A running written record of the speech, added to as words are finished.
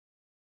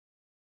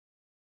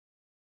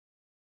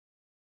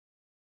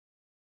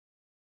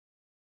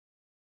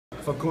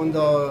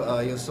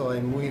Facundo, yo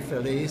soy muy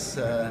feliz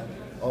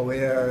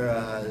oír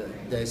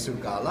de su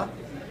gala.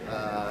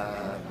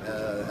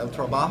 El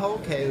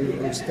trabajo que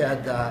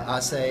usted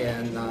hace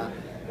en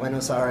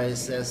Buenos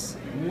Aires es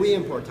muy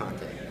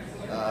importante.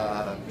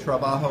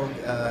 Trabajo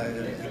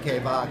que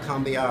va a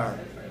cambiar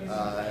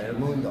el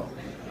mundo.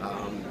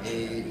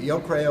 Y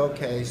yo creo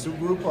que su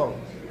grupo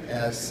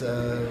es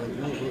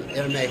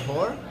el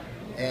mejor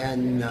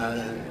en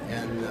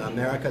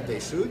América del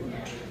Sur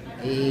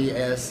y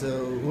es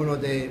uno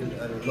de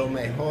los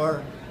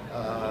mejores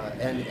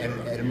en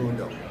el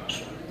mundo.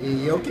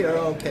 Y yo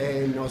quiero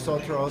que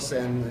nosotros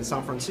en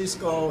San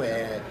Francisco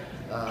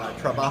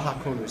trabaja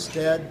con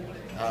usted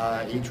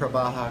y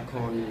trabaja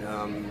con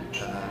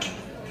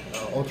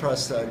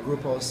otros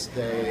grupos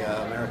de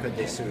América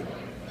del Sur,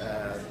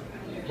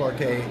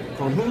 porque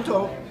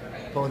conjunto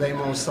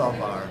podemos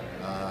salvar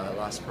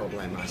los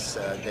problemas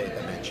de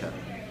demencia,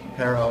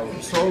 pero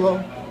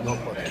solo no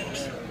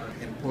podemos.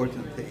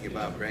 Important thing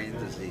about brain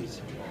disease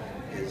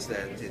is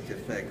that it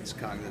affects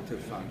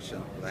cognitive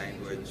function,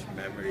 language,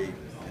 memory,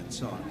 and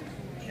so on.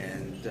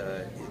 And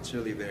it's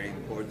really very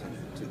important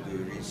to do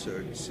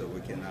research so we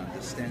can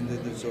understand the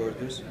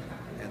disorders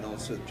and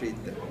also treat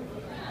them.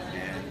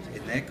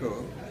 And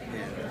INECO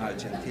in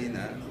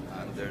Argentina,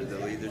 under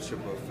the leadership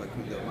of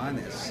Facundo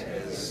Manes,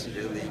 has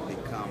really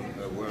become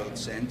a world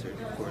center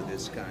for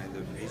this kind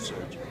of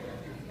research.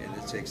 And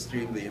it's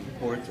extremely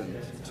important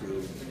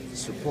to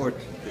support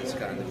this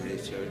kind of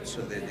research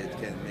so that it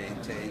can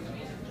maintain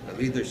a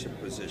leadership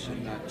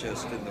position, not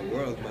just in the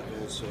world, but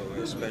also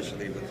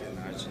especially within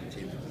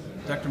Argentina.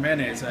 Dr.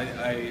 Manes,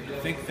 I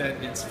think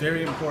that it's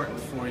very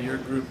important for your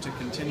group to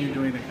continue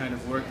doing the kind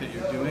of work that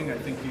you're doing. I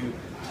think you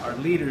are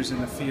leaders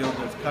in the field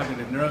of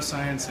cognitive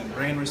neuroscience and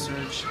brain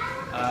research,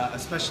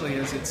 especially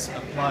as it's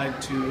applied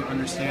to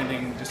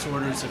understanding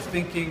disorders of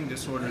thinking,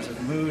 disorders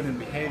of mood and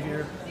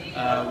behavior,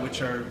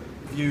 which are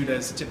viewed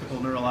as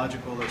typical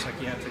neurological or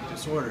psychiatric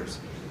disorders.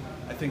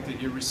 I think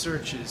that your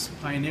research is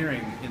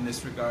pioneering in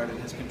this regard and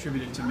has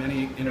contributed to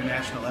many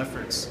international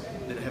efforts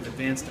that have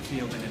advanced the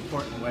field in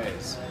important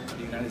ways. In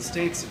the United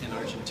States, in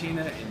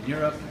Argentina, in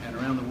Europe, and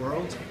around the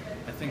world,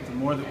 I think the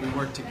more that we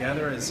work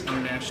together as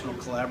international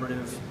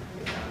collaborative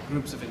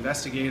groups of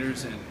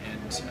investigators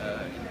and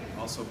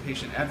also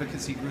patient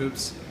advocacy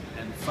groups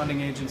and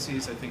funding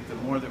agencies, I think the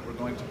more that we're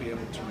going to be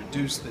able to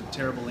reduce the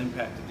terrible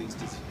impact of these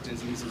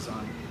diseases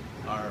on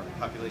our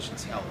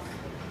population's health.